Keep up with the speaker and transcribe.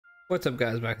What's up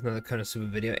guys, back with another Konosuba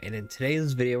video, and in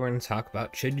today's video we're going to talk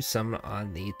about should you summon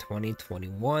on the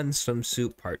 2021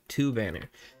 Swimsuit Part 2 banner.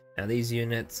 Now these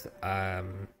units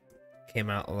came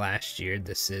out last year.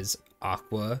 This is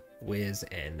Aqua, Wiz,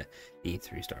 and the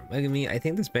 3-star Megami. I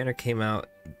think this banner came out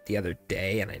the other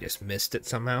day and I just missed it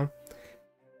somehow.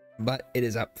 But it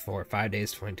is up for 5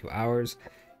 days, 22 hours.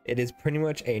 It is pretty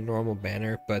much a normal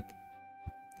banner, but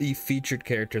the featured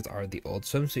characters are the old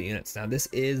swimsuit units. Now this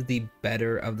is the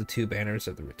better of the two banners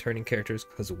of the returning characters,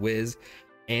 because Wiz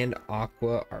and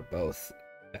Aqua are both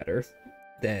better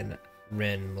than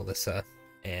Rin, Melissa,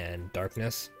 and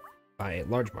Darkness by a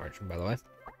large margin, by the way.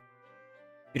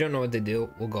 If you don't know what they do,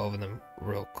 we'll go over them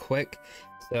real quick.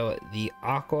 So the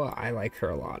Aqua, I like her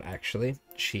a lot actually.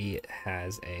 She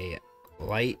has a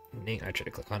lightning, I tried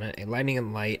to click on it, a lightning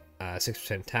and light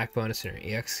 6% attack bonus in her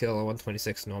EX skill,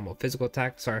 126 normal physical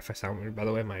attack. Sorry if I sound weird, by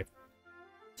the way, my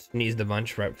sneezed a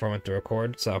bunch right before I went to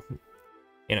record, so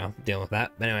you know, dealing with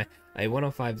that. But anyway, a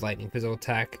 105 lightning physical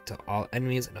attack to all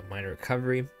enemies and a minor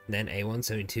recovery, then a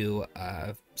 172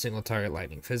 single target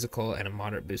lightning physical and a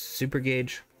moderate boost to super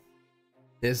gauge.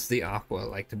 This is the Aqua I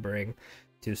like to bring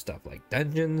to stuff like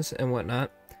dungeons and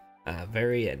whatnot.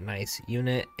 Very nice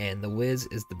unit. And the Wiz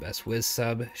is the best Wiz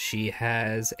sub. She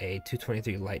has a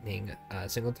 223 lightning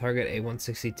single target, a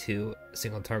 162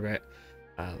 single target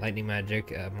lightning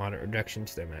magic, moderate reduction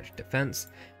to their magic defense,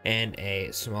 and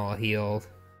a small heal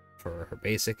for her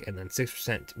basic, and then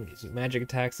 6% when using magic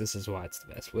attacks. This is why it's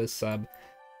the best Wiz sub.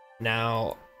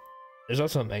 Now there's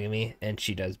also a Megami, and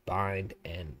she does bind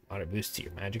and moderate boost to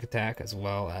your magic attack, as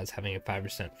well as having a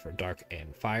 5% for dark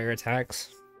and fire attacks.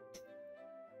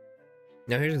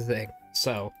 Now here's the thing,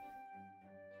 so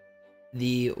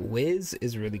the Wiz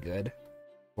is really good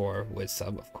for Wiz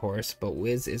sub, of course, but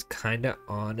Wiz is kind of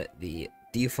on the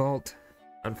default,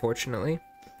 unfortunately.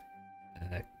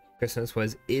 Christmas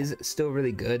Wiz is still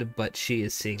really good, but she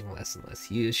is seeing less and less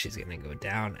use. She's going to go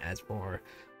down as more,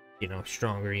 you know,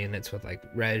 stronger units with like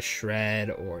Res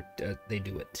Shred, or they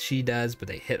do what she does, but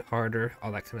they hit harder,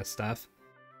 all that kind of stuff.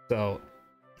 So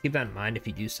keep that in mind if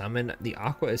you do summon. The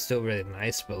Aqua is still really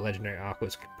nice, but legendary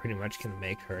Aquas pretty much can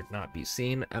make her not be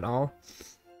seen at all.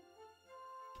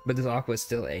 But this Aqua is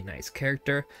still a nice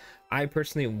character. I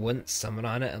personally wouldn't summon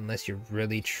on it unless you're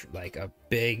really like a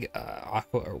big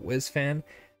Aqua or Wiz fan.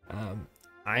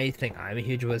 I think I'm a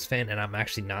huge Wiz fan, and I'm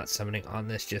actually not summoning on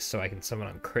this just so I can summon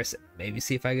on Chris. Maybe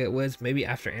see if I get Wiz, maybe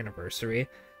after Anniversary.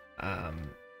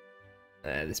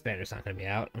 This banner's not going to be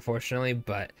out, unfortunately,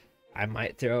 but I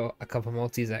might throw a couple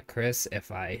multis at Chris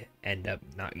if I end up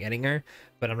not getting her,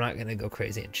 but I'm not going to go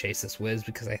crazy and chase this Wiz,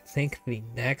 because I think the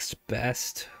next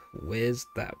best Wiz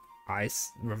that I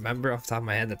remember off the top of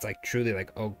my head that's like truly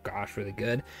like, oh gosh, really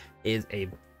good, is a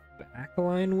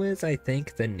backline Wiz. I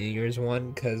think the New Year's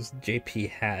one, because JP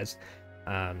has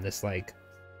this like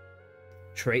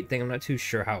trait thing. I'm not too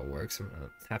sure how it works. I'm gonna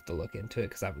have to look into it,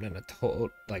 because I've done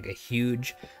a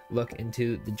huge look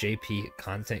into the JP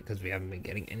content, because we haven't been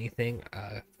getting anything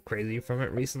crazy from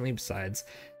it recently besides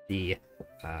the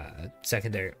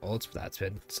secondary ults, but that's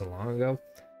been so long ago.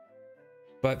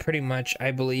 But pretty much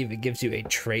I believe it gives you a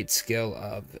trait skill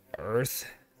of earth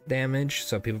damage,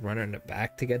 so people run on it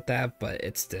back to get that, but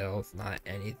it's still not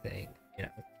anything, you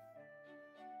know,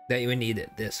 that you would need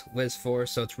this Wiz for.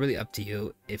 So it's really up to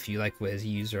you. If you like Wiz,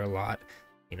 you use her a lot,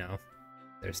 you know,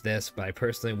 there's this, but I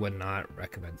personally would not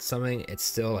recommend summoning. It's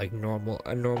still like a normal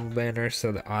banner,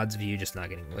 so the odds of you just not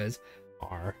getting Wiz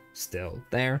are still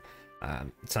there.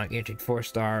 It's not guaranteed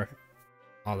 4-star,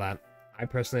 all that. I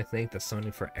personally think that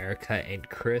summoning for Erica and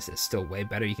Chris is still way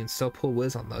better. You can still pull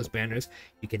Wiz on those banners.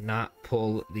 You cannot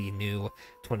pull the new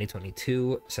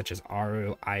 2022, such as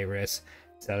Aru, Iris,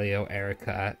 Celio,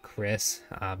 Erica, Chris,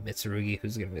 Mitsurugi,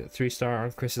 who's going to be the 3-star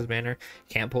on Chris's banner.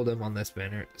 Can't pull them on this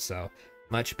banner, so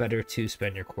much better to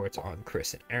spend your quartz on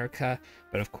Chris and Erica.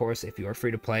 But of course, if you are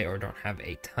free to play or don't have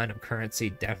a ton of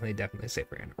currency, definitely save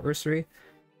for Anniversary.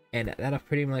 And that'll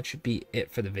pretty much be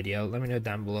it for the video. Let me know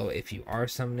down below if you are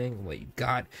summoning, what you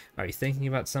got. Are you thinking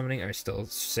about summoning? Are you still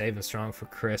safe and strong for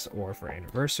Chris or for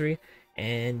Anniversary?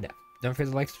 And don't forget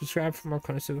to like and subscribe for more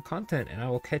Konosuba content, and I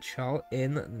will catch y'all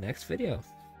in the next video.